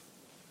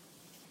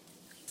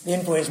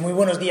Bien, pues muy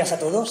buenos días a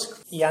todos.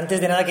 Y antes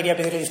de nada quería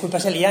pedirle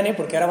disculpas a Eliane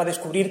porque ahora va a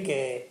descubrir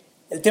que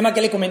el tema que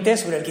le comenté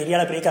sobre el que iría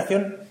la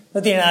predicación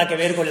no tiene nada que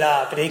ver con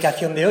la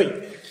predicación de hoy.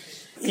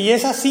 Y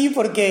es así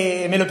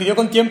porque me lo pidió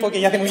con tiempo, que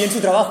ella hace muy bien su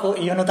trabajo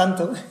y yo no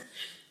tanto.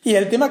 Y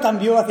el tema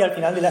cambió hacia el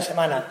final de la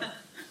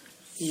semana.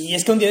 Y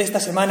es que un día de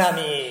esta semana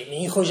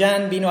mi hijo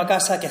Jan vino a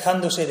casa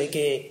quejándose de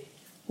que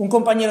un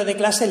compañero de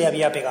clase le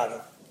había pegado.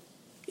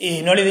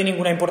 Y no le di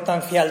ninguna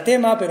importancia al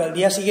tema, pero al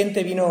día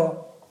siguiente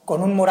vino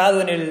con un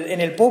morado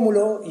en el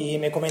pómulo y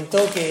me comentó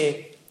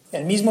que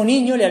el mismo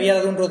niño le había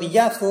dado un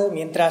rodillazo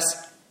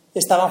mientras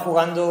estaban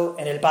jugando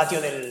en el patio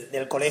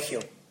del colegio.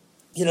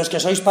 Y los que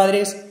sois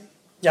padres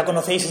ya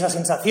conocéis esa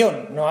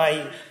sensación. No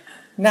hay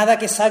nada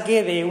que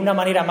saque de una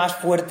manera más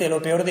fuerte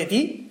lo peor de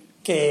ti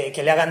que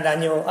le hagan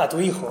daño a tu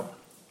hijo.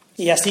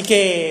 Y así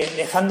que,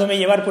 dejándome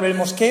llevar por el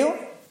mosqueo,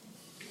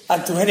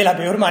 actué de la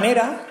peor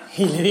manera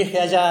y le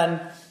dije a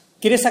Jan: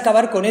 ¿quieres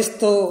acabar con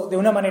esto de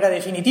una manera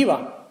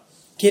definitiva?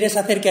 ¿Quieres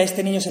hacer que a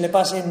este niño se le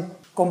pasen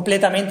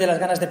completamente las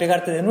ganas de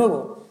pegarte de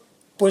nuevo?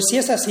 Pues si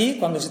es así,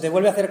 cuando se te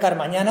vuelve a acercar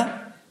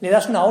mañana, le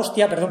das una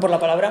hostia, perdón por la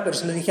palabra, pero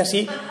se lo dije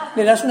así,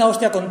 le das una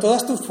hostia con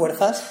todas tus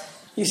fuerzas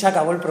y se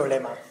acabó el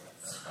problema.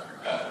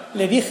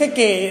 Le dije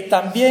que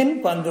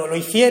también, cuando lo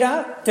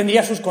hiciera,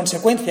 tendría sus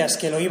consecuencias,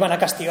 que lo iban a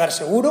castigar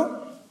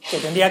seguro, que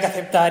tendría que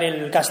aceptar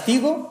el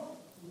castigo,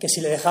 que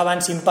si le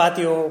dejaban sin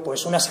patio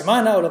pues una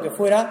semana o lo que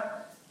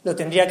fuera, lo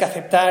tendría que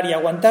aceptar y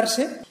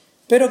aguantarse,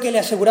 pero que le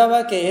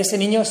aseguraba que ese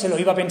niño se lo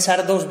iba a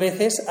pensar 2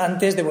 veces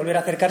antes de volver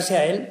a acercarse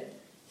a él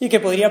y que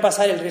podría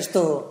pasar el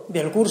resto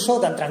del curso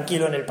tan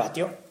tranquilo en el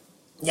patio.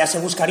 Ya se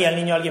buscaría el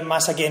niño a alguien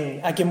más a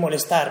quien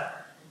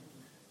molestar.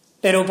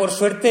 Pero por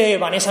suerte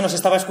Vanessa nos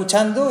estaba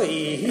escuchando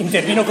y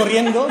intervino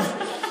corriendo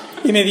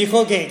y me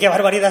dijo que qué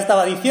barbaridad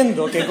estaba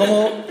diciendo, que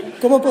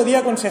cómo podía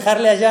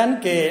aconsejarle a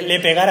Jan que le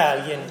pegara a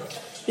alguien.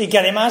 Y que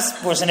además,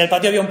 pues en el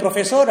patio había un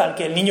profesor al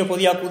que el niño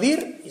podía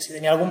acudir y si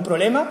tenía algún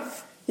problema,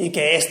 y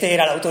que este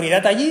era la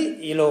autoridad allí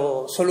y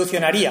lo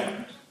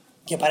solucionaría,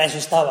 que para eso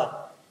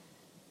estaba.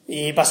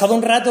 Y pasado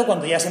un rato,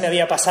 cuando ya se me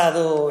había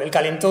pasado el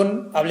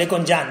calentón, hablé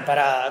con Jan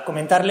para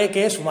comentarle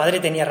que su madre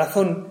tenía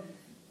razón,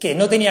 que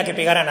no tenía que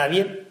pegar a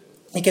nadie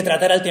y que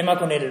tratara el tema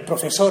con el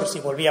profesor si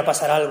volvía a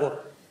pasar algo.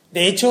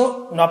 De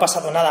hecho, no ha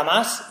pasado nada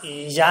más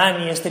y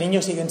Jan y este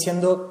niño siguen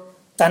siendo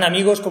tan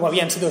amigos como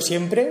habían sido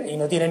siempre y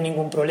no tienen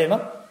ningún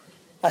problema.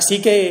 Así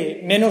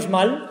que menos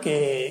mal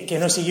que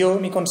no siguió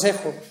mi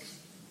consejo.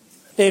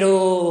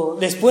 Pero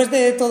después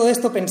de todo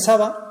esto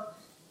pensaba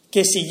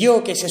que si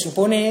yo, que se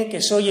supone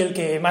que soy el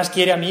que más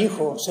quiere a mi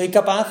hijo, soy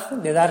capaz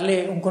de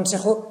darle un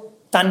consejo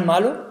tan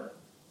malo,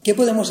 ¿qué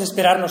podemos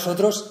esperar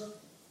nosotros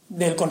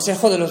del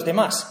consejo de los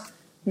demás?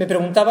 Me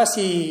preguntaba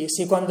si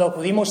cuando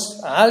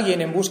acudimos a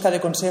alguien en busca de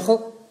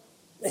consejo,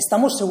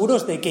 ¿estamos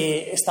seguros de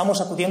que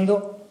estamos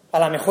acudiendo a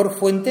la mejor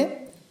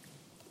fuente?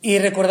 Y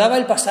recordaba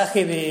el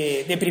pasaje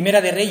de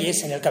Primera de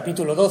Reyes, en el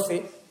capítulo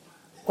 12,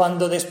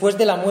 cuando después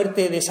de la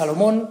muerte de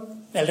Salomón,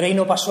 el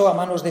reino pasó a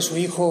manos de su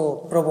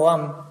hijo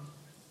Roboam.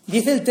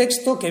 Dice el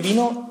texto que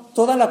vino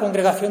toda la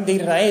congregación de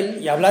Israel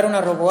y hablaron a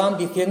Roboam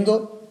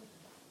diciendo: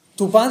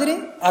 tu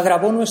padre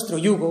agravó nuestro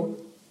yugo,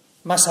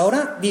 mas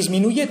ahora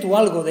disminuye tú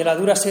algo de la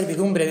dura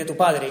servidumbre de tu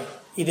padre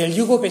y del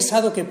yugo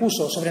pesado que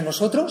puso sobre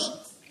nosotros,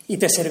 y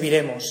te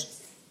serviremos.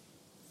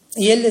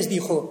 Y él les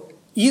dijo: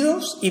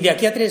 idos y de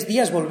aquí a 3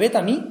 días volved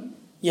a mí.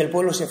 Y el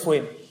pueblo se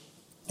fue.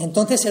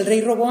 Entonces el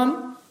rey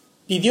Roboam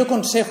pidió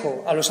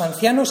consejo a los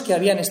ancianos que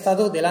habían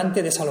estado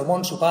delante de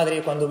Salomón, su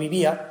padre, cuando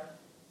vivía,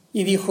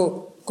 y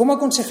dijo: ¿cómo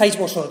aconsejáis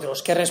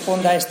vosotros que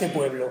responda a este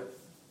pueblo?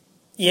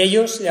 Y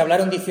ellos le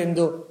hablaron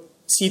diciendo: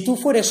 si tú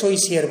fueres hoy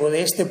siervo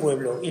de este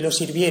pueblo y los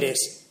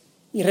sirvieres,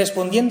 y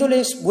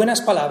respondiéndoles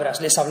buenas palabras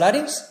les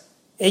hablares,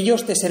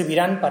 ellos te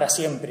servirán para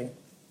siempre.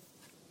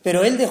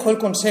 Pero él dejó el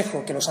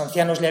consejo que los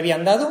ancianos le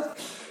habían dado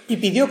y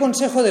pidió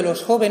consejo de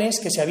los jóvenes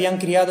que se habían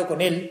criado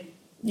con él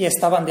y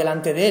estaban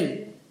delante de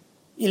él.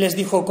 Y les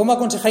dijo: ¿cómo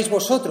aconsejáis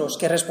vosotros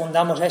que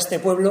respondamos a este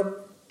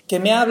pueblo que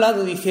me ha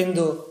hablado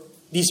diciendo: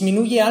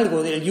 disminuye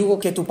algo del yugo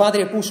que tu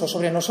padre puso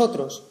sobre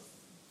nosotros?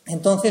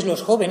 Entonces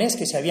los jóvenes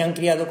que se habían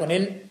criado con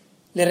él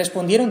le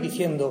respondieron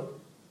diciendo: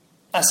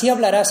 así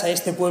hablarás a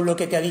este pueblo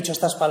que te ha dicho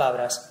estas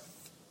palabras: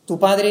 tu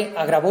padre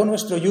agravó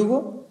nuestro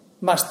yugo,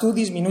 mas tú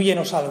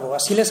disminúyenos algo.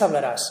 Así les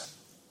hablarás: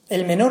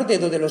 el menor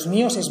dedo de los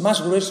míos es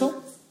más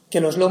grueso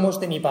que los lomos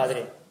de mi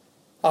padre.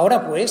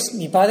 Ahora pues,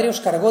 mi padre os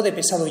cargó de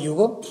pesado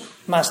yugo,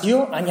 mas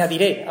yo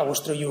añadiré a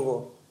vuestro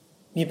yugo.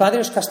 Mi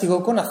padre os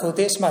castigó con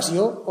azotes, mas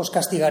yo os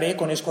castigaré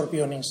con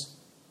escorpiones.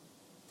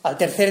 Al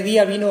 3er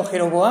día vino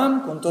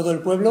Jeroboam con todo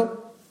el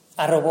pueblo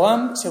a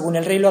Roboam, según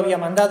el rey lo había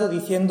mandado,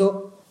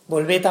 diciendo: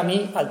 volved a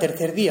mí al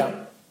 3er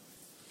día.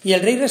 Y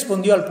el rey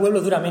respondió al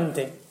pueblo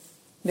duramente,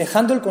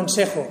 dejando el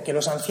consejo que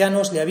los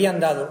ancianos le habían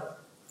dado,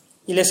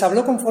 y les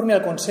habló conforme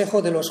al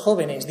consejo de los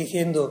jóvenes,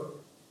 diciendo: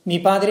 mi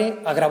padre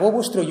agravó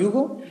vuestro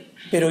yugo,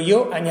 pero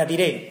yo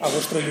añadiré a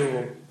vuestro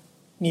yugo.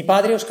 Mi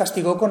padre os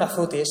castigó con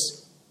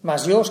azotes,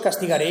 mas yo os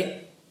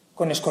castigaré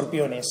con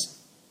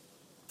escorpiones.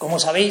 Como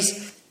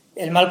sabéis,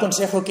 el mal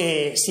consejo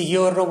que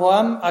siguió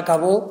Roboam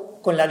acabó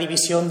con la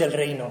división del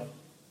reino.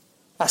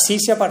 Así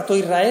se apartó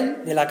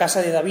Israel de la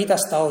casa de David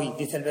hasta hoy,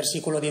 dice el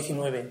versículo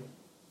 19.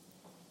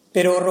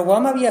 Pero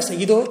Roboam había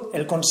seguido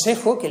el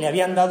consejo que le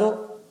habían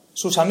dado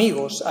sus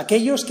amigos,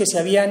 aquellos que se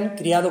habían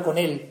criado con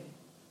él,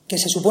 que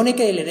se supone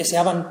que le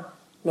deseaban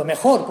lo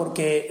mejor,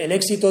 porque el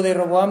éxito de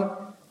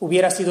Roboam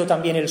hubiera sido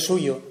también el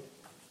suyo.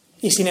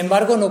 Y sin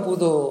embargo no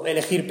pudo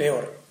elegir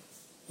peor.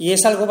 Y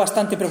es algo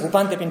bastante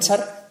preocupante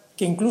pensar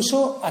que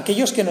incluso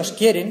aquellos que nos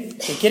quieren,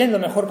 que quieren lo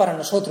mejor para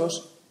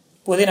nosotros,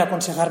 pueden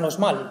aconsejarnos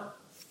mal.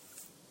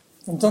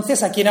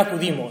 Entonces, ¿a quién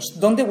acudimos?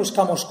 ¿Dónde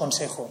buscamos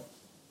consejo?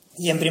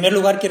 Y en primer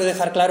lugar quiero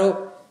dejar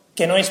claro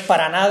que no es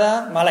para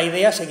nada mala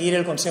idea seguir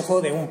el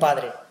consejo de un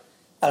padre.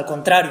 Al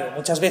contrario,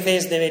 muchas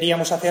veces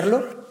deberíamos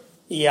hacerlo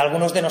y a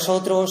algunos de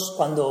nosotros,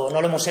 cuando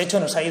no lo hemos hecho,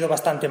 nos ha ido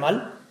bastante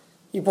mal.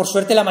 Y por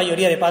suerte la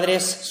mayoría de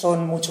padres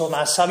son mucho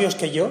más sabios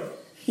que yo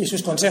y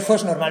sus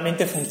consejos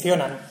normalmente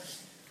funcionan.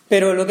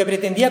 Pero lo que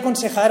pretendía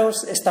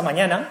aconsejaros esta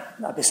mañana,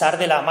 a pesar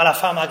de la mala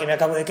fama que me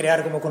acabo de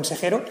crear como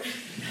consejero,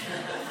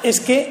 es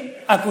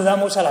que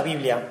acudamos a la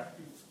Biblia.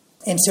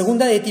 En 2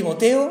 de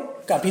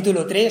Timoteo,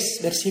 capítulo 3,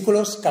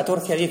 versículos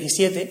 14 a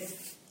 17,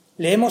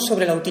 leemos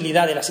sobre la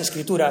utilidad de las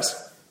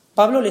Escrituras.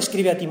 Pablo le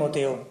escribe a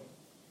Timoteo: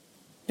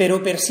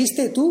 «Pero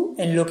persiste tú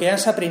en lo que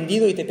has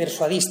aprendido y te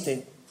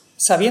persuadiste,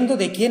 sabiendo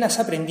de quién has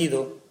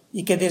aprendido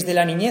y que desde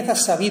la niñez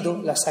has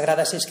sabido las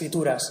Sagradas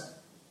Escrituras,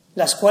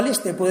 las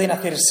cuales te pueden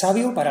hacer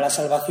sabio para la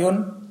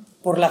salvación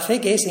por la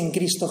fe que es en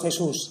Cristo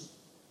Jesús.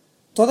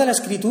 Toda la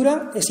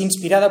Escritura es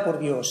inspirada por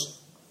Dios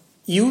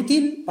y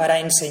útil para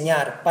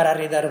enseñar, para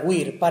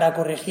redarguir, para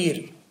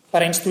corregir,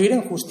 para instruir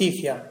en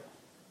justicia,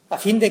 a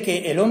fin de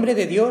que el hombre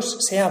de Dios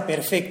sea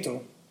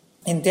perfecto,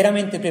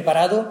 enteramente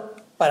preparado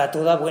para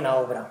toda buena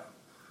obra».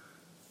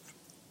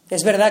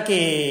 Es verdad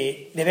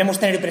que debemos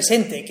tener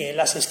presente que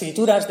las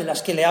Escrituras de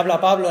las que le habla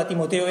Pablo a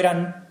Timoteo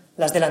eran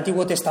las del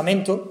Antiguo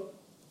Testamento,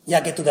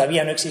 ya que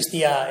todavía no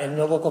existía el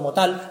Nuevo como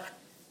tal,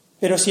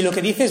 pero si lo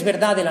que dice es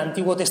verdad del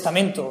Antiguo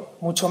Testamento,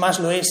 mucho más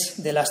lo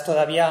es de las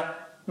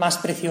todavía más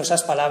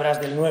preciosas palabras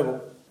del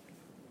Nuevo.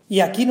 Y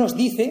aquí nos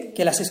dice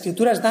que las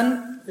Escrituras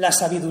dan la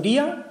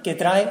sabiduría que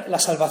trae la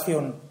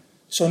salvación.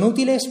 Son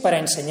útiles para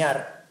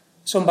enseñar,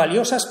 son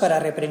valiosas para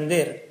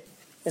reprender,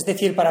 es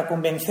decir, para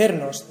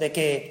convencernos de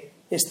que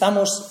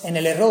estamos en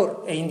el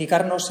error e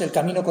indicarnos el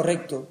camino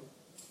correcto,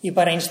 y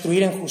para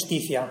instruir en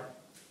justicia.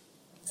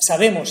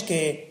 Sabemos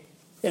que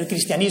el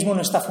cristianismo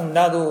no está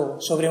fundado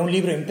sobre un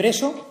libro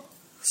impreso,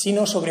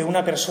 sino sobre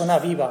una persona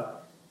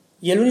viva.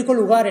 Y el único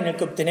lugar en el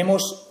que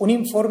obtenemos un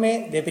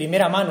informe de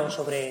primera mano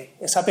sobre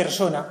esa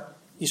persona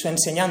y su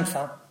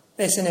enseñanza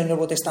es en el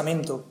Nuevo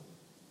Testamento.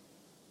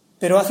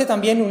 Pero hace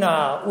también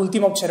una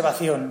última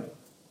observación.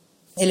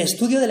 El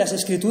estudio de las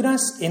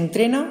Escrituras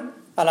entrena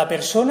a la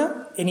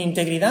persona en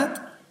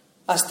integridad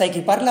hasta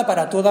equiparla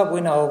para toda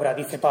buena obra,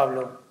 dice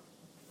Pablo.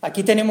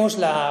 Aquí tenemos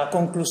la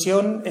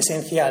conclusión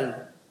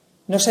esencial.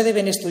 No se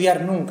deben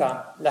estudiar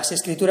nunca las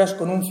Escrituras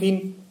con un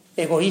fin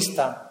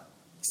egoísta,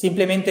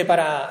 simplemente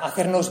para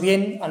hacernos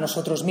bien a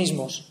nosotros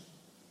mismos.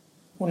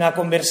 Una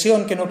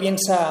conversión que no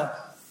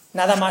piensa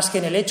nada más que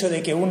en el hecho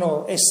de que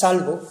uno es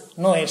salvo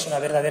no es una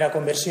verdadera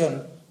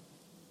conversión.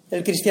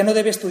 El cristiano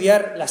debe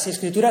estudiar las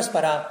Escrituras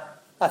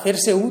para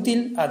hacerse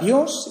útil a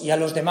Dios y a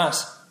los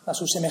demás, a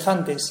sus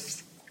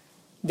semejantes.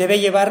 Debe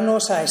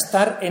llevarnos a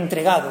estar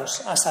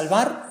entregados, a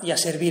salvar y a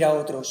servir a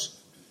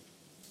otros.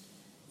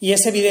 Y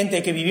es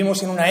evidente que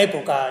vivimos en una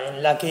época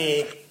en la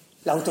que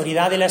la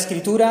autoridad de la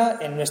Escritura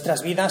en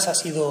nuestras vidas ha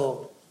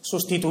sido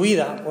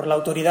sustituida por la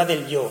autoridad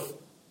del yo.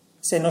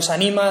 Se nos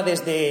anima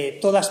desde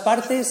todas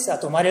partes a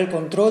tomar el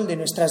control de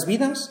nuestras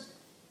vidas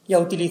y a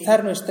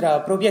utilizar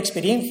nuestra propia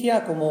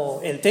experiencia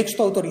como el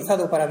texto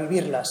autorizado para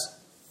vivirlas.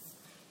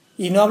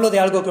 Y no hablo de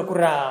algo que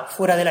ocurra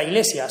fuera de la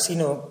Iglesia,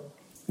 sino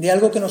de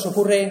algo que nos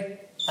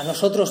ocurre a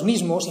nosotros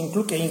mismos,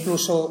 que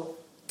incluso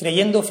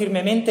creyendo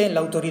firmemente en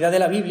la autoridad de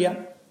la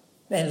Biblia,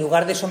 en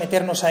lugar de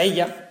someternos a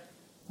ella,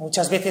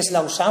 muchas veces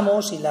la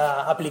usamos y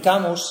la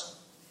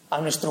aplicamos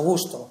a nuestro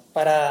gusto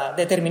para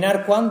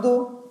determinar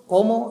cuándo,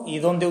 cómo y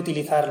dónde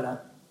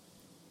utilizarla.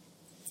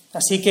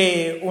 Así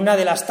que una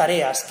de las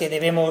tareas que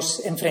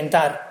debemos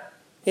enfrentar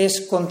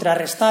es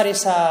contrarrestar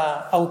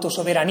esa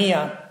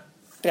autosoberanía,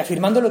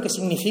 reafirmando lo que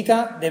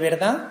significa de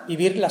verdad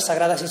vivir las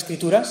Sagradas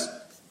Escrituras,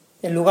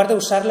 en lugar de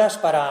usarlas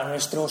para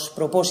nuestros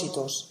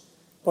propósitos,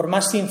 por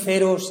más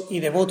sinceros y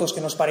devotos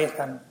que nos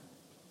parezcan.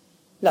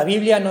 La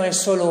Biblia no es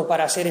solo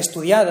para ser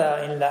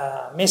estudiada en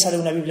la mesa de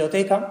una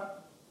biblioteca,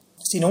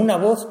 sino una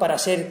voz para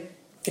ser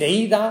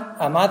creída,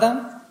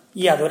 amada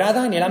y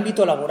adorada en el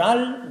ámbito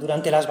laboral,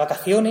 durante las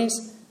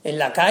vacaciones, en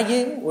la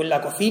calle o en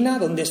la cocina,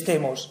 donde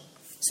estemos.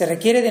 Se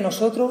requiere de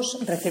nosotros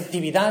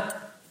receptividad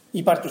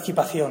y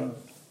participación.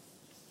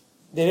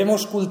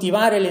 Debemos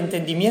cultivar el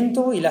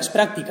entendimiento y las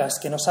prácticas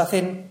que nos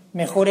hacen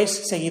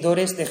mejores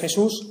seguidores de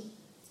Jesús,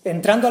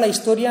 entrando a la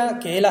historia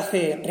que Él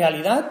hace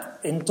realidad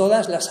en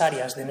todas las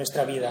áreas de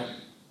nuestra vida.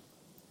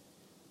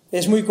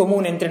 Es muy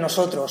común entre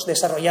nosotros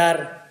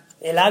desarrollar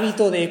el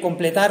hábito de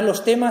completar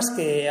los temas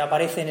que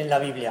aparecen en la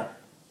Biblia.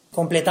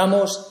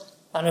 Completamos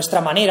a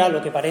nuestra manera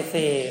lo que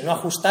parece no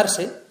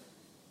ajustarse,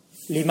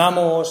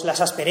 limamos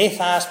las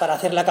asperezas para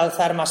hacerla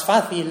calzar más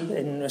fácil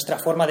en nuestra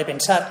forma de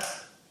pensar,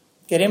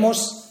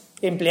 queremos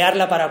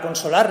emplearla para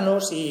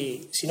consolarnos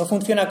y, si no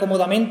funciona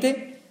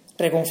cómodamente,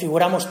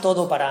 reconfiguramos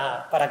todo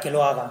para que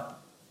lo haga.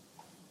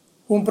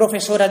 Un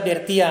profesor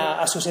advertía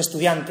a sus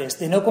estudiantes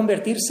de no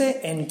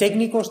convertirse en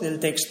técnicos del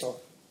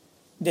texto.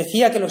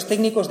 Decía que los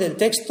técnicos del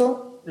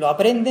texto lo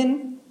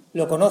aprenden,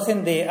 lo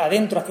conocen de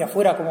adentro hacia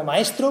afuera como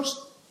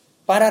maestros,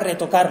 para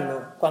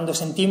retocarlo cuando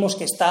sentimos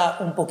que está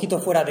un poquito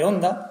fuera de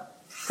onda,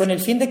 con el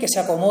fin de que se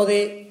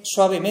acomode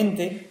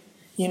suavemente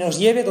y nos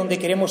lleve donde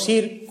queremos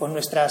ir con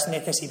nuestras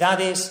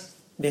necesidades,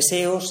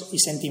 deseos y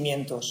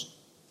sentimientos.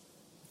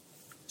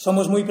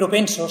 Somos muy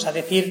propensos a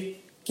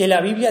decir que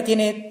la Biblia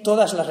tiene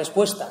todas las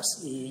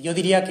respuestas, y yo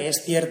diría que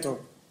es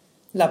cierto.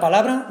 La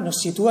palabra nos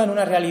sitúa en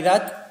una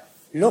realidad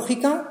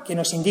lógica que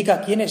nos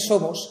indica quiénes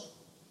somos,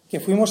 que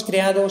fuimos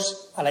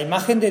creados a la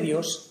imagen de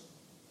Dios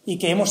y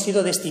que hemos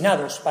sido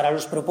destinados para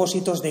los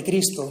propósitos de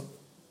Cristo.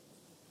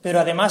 Pero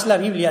además la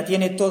Biblia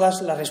tiene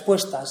todas las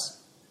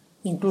respuestas,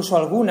 incluso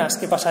algunas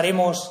que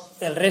pasaremos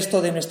el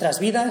resto de nuestras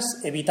vidas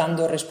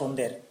evitando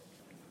responder.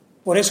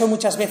 Por eso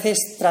muchas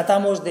veces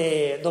tratamos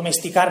de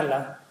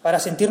domesticarla, para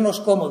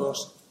sentirnos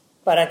cómodos,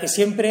 para que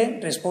siempre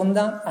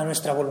responda a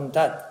nuestra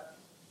voluntad.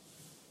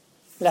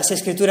 Las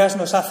Escrituras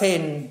nos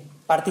hacen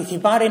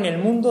participar en el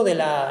mundo de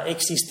la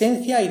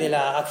existencia y de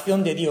la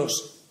acción de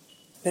Dios,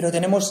 pero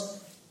tenemos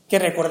que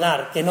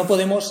recordar que no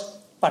podemos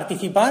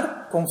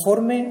participar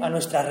conforme a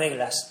nuestras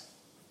reglas.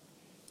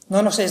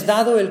 No nos es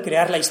dado el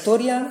crear la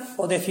historia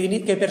o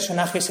decidir qué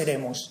personaje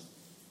seremos.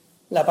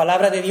 La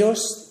palabra de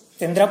Dios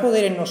tendrá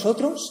poder en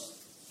nosotros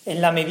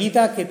en la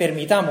medida que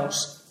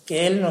permitamos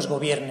que Él nos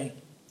gobierne.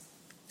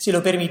 Si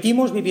lo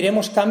permitimos,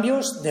 viviremos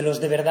cambios de los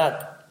de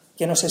verdad,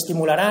 que nos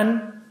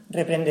estimularán,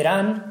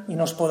 reprenderán y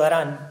nos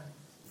podarán.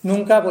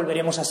 Nunca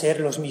volveremos a ser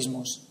los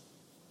mismos.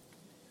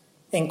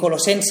 En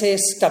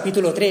Colosenses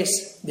capítulo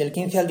 3, del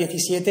 15 al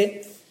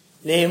 17,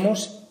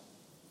 leemos: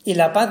 «Y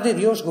la paz de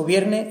Dios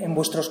gobierne en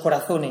vuestros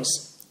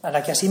corazones, a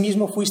la que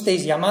asimismo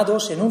fuisteis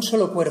llamados en un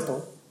solo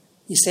cuerpo,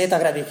 y sed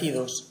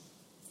agradecidos.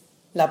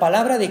 La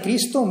palabra de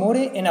Cristo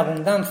more en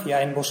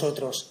abundancia en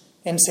vosotros,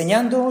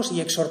 enseñándoos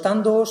y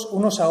exhortándoos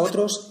unos a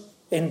otros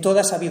en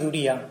toda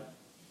sabiduría,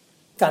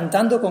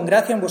 cantando con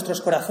gracia en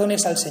vuestros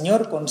corazones al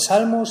Señor con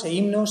salmos e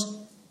himnos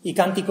y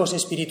cánticos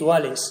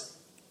espirituales.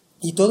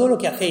 Y todo lo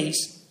que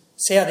hacéis,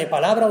 sea de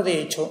palabra o de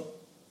hecho,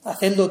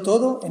 hacedlo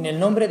todo en el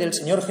nombre del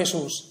Señor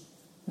Jesús,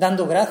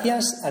 dando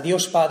gracias a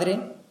Dios Padre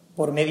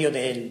por medio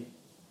de Él».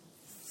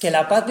 Que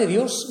la paz de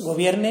Dios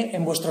gobierne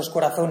en vuestros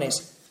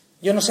corazones.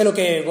 Yo no sé lo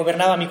que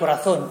gobernaba mi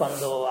corazón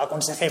cuando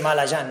aconsejé mal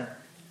a Jan.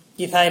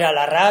 Quizá era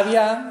la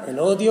rabia, el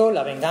odio,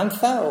 la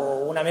venganza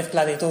o una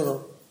mezcla de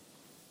todo.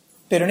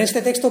 Pero en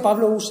este texto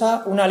Pablo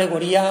usa una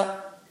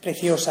alegoría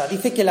preciosa.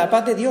 Dice que la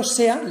paz de Dios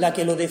sea la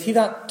que lo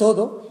decida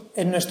todo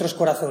en nuestros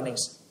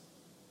corazones.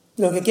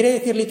 Lo que quiere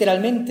decir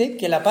literalmente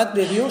que la paz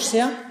de Dios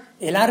sea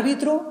el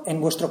árbitro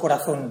en vuestro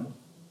corazón.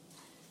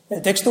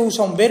 El texto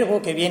usa un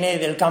verbo que viene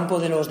del campo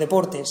de los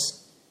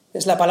deportes.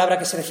 Es la palabra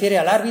que se refiere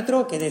al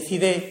árbitro que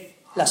decide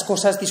las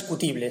cosas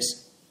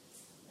discutibles.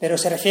 Pero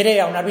se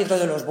refiere a un árbitro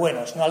de los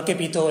buenos, no al que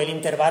pitó el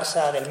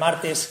Inter-Barça del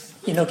martes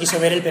y no quiso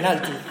ver el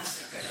penalti.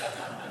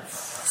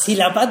 Si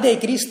la paz de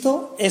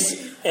Cristo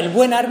es el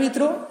buen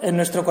árbitro en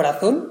nuestro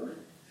corazón,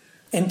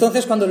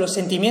 entonces cuando los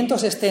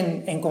sentimientos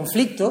estén en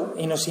conflicto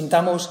y nos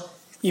sintamos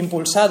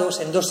impulsados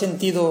en dos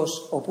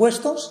sentidos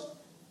opuestos,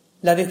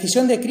 la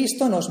decisión de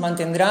Cristo nos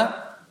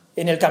mantendrá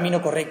en el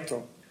camino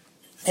correcto.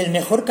 El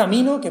mejor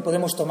camino que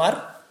podemos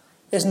tomar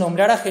es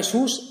nombrar a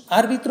Jesús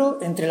árbitro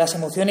entre las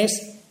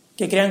emociones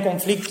que crean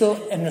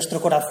conflicto en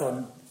nuestro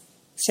corazón.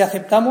 Si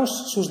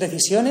aceptamos sus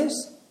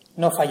decisiones,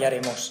 no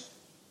fallaremos.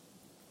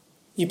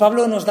 Y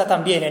Pablo nos da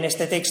también en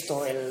este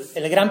texto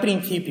el gran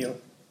principio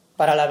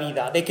para la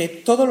vida, de que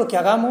todo lo que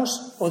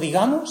hagamos o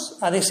digamos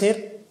ha de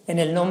ser en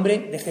el nombre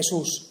de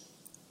Jesús.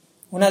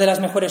 Una de las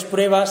mejores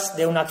pruebas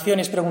de una acción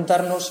es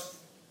preguntarnos: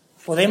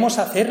 ¿podemos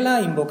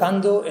hacerla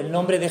invocando el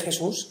nombre de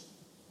Jesús?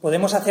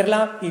 ¿Podemos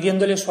hacerla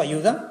pidiéndole su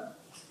ayuda?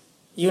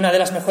 Y una de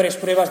las mejores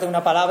pruebas de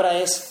una palabra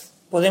es: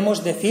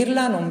 ¿podemos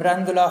decirla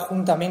nombrándola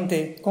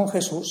juntamente con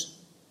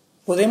Jesús?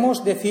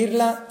 ¿Podemos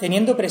decirla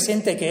teniendo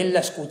presente que Él la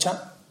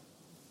escucha?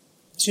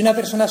 Si una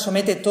persona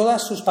somete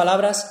todas sus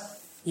palabras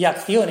y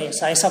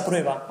acciones a esa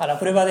prueba, a la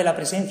prueba de la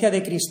presencia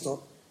de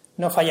Cristo,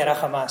 no fallará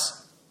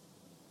jamás.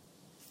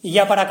 Y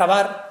ya para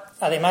acabar,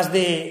 además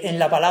de en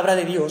la palabra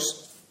de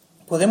Dios,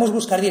 podemos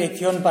buscar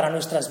dirección para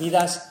nuestras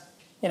vidas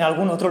en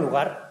algún otro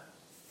lugar.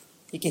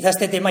 Y quizá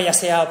este tema ya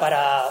sea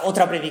para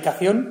otra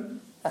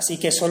predicación, así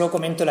que solo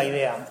comento la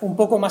idea. Un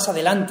poco más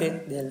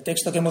adelante del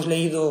texto que hemos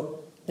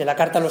leído de la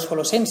carta a los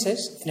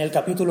Colosenses, en el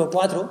capítulo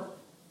 4,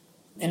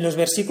 en los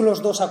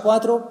versículos 2 a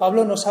 4,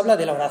 Pablo nos habla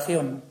de la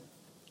oración.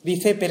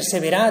 Dice: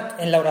 perseverad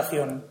en la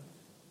oración,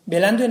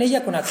 velando en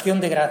ella con acción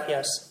de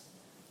gracias,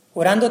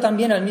 orando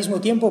también al mismo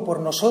tiempo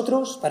por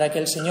nosotros para que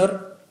el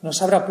Señor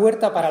nos abra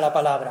puerta para la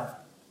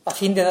palabra, a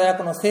fin de dar a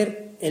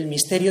conocer el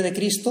misterio de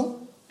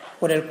Cristo,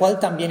 por el cual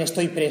también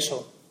estoy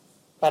preso,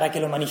 para que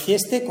lo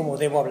manifieste como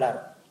debo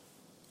hablar.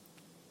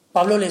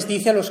 Pablo les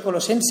dice a los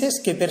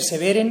colosenses que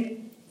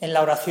perseveren en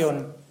la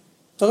oración.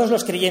 Todos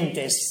los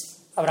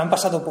creyentes habrán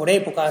pasado por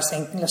épocas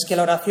en las que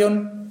la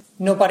oración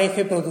no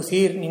parece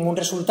producir ningún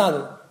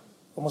resultado,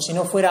 como si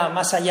no fuera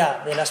más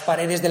allá de las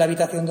paredes de la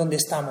habitación donde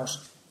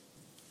estamos.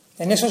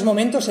 En esos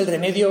momentos el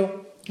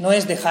remedio no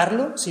es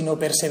dejarlo, sino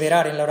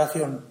perseverar en la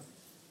oración,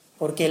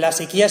 porque la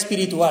sequía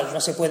espiritual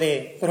no se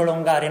puede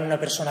prolongar en una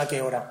persona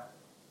que ora.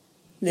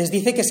 Les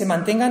dice que se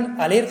mantengan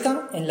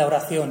alerta en la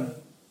oración.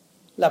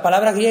 La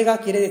palabra griega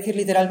quiere decir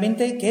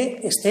literalmente que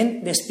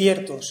estén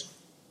despiertos.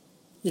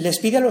 Y les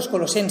pide a los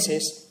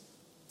colosenses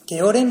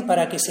que oren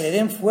para que se le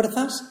den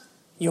fuerzas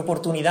y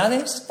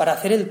oportunidades para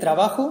hacer el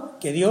trabajo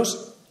que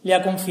Dios le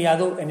ha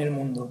confiado en el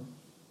mundo.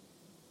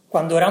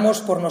 Cuando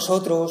oramos por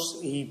nosotros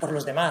y por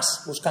los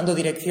demás, buscando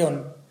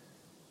dirección,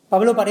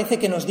 Pablo parece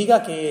que nos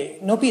diga que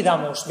no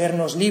pidamos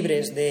vernos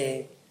libres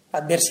de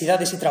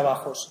adversidades y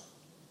trabajos,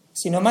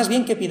 sino más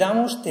bien que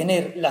pidamos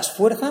tener las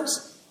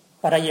fuerzas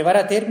para llevar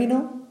a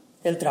término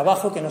el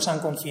trabajo que nos han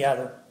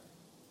confiado.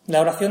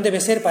 La oración debe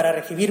ser para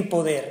recibir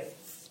poder,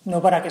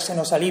 no para que se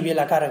nos alivie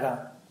la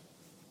carga.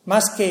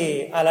 Más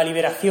que a la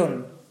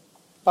liberación,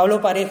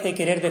 Pablo parece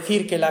querer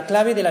decir que la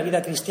clave de la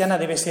vida cristiana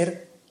debe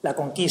ser la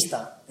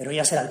conquista, pero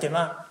ya será el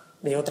tema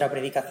de otra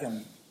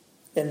predicación.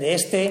 El de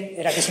este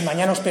era que si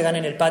mañana os pegan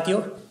en el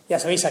patio, ya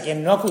sabéis a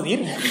quién no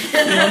acudir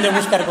y dónde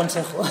buscar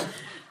consejo.